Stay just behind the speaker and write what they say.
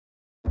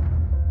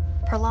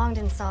Prolonged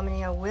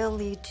insomnia will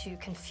lead to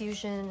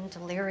confusion,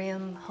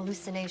 delirium,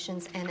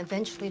 hallucinations, and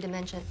eventually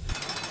dementia.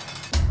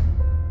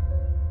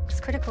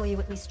 It's critical you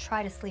at least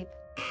try to sleep.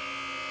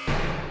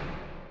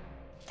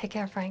 Take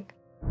care, Frank.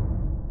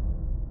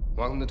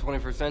 Welcome to the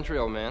 21st century,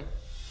 old man.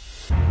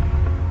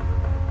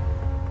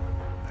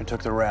 I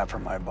took the rap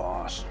from my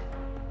boss.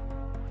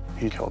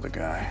 He killed the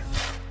guy.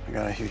 I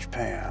got a huge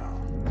payout.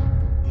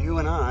 You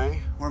and I,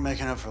 we're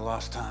making up for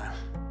lost time.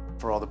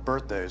 For all the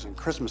birthdays and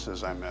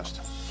Christmases I missed.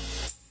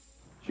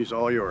 She's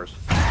all yours.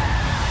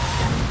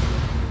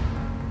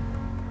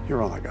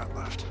 You're all I got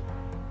left.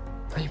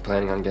 Are you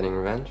planning on getting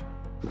revenge?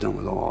 I'm done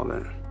with all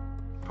of it.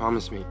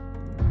 Promise me.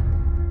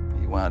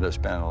 You wound up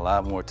spending a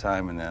lot more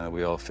time in there than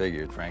we all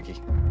figured,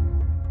 Frankie.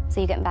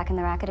 So you getting back in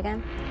the racket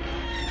again?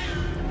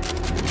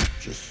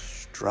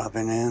 Just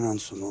dropping in on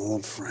some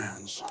old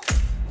friends.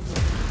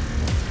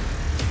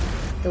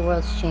 The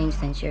world's changed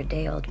since your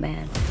day, old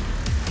man.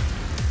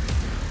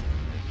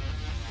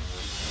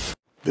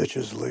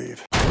 Bitches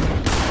leave.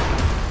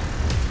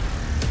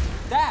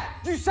 Dad,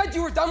 you said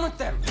you were done with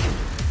them.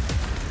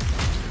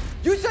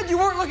 You said you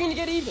weren't looking to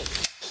get even.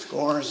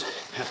 Scores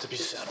have to be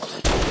settled.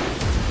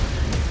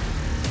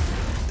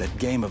 That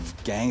game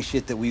of gang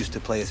shit that we used to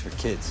play is for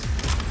kids.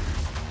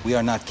 We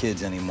are not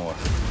kids anymore.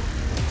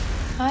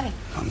 Hi.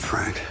 I'm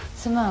Frank.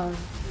 Simone.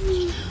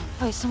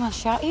 Wait, someone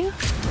shot you?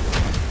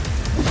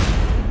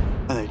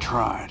 They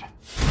tried.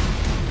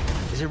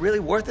 Is it really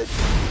worth it?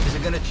 Is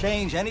it gonna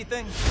change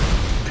anything?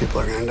 People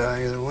are gonna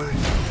die either way.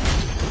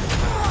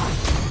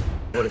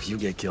 What if you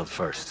get killed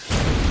first?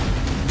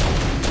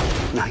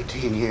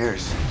 19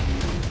 years,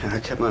 and I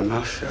kept my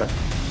mouth shut.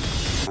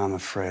 I'm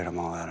afraid I'm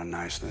all out of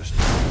niceness.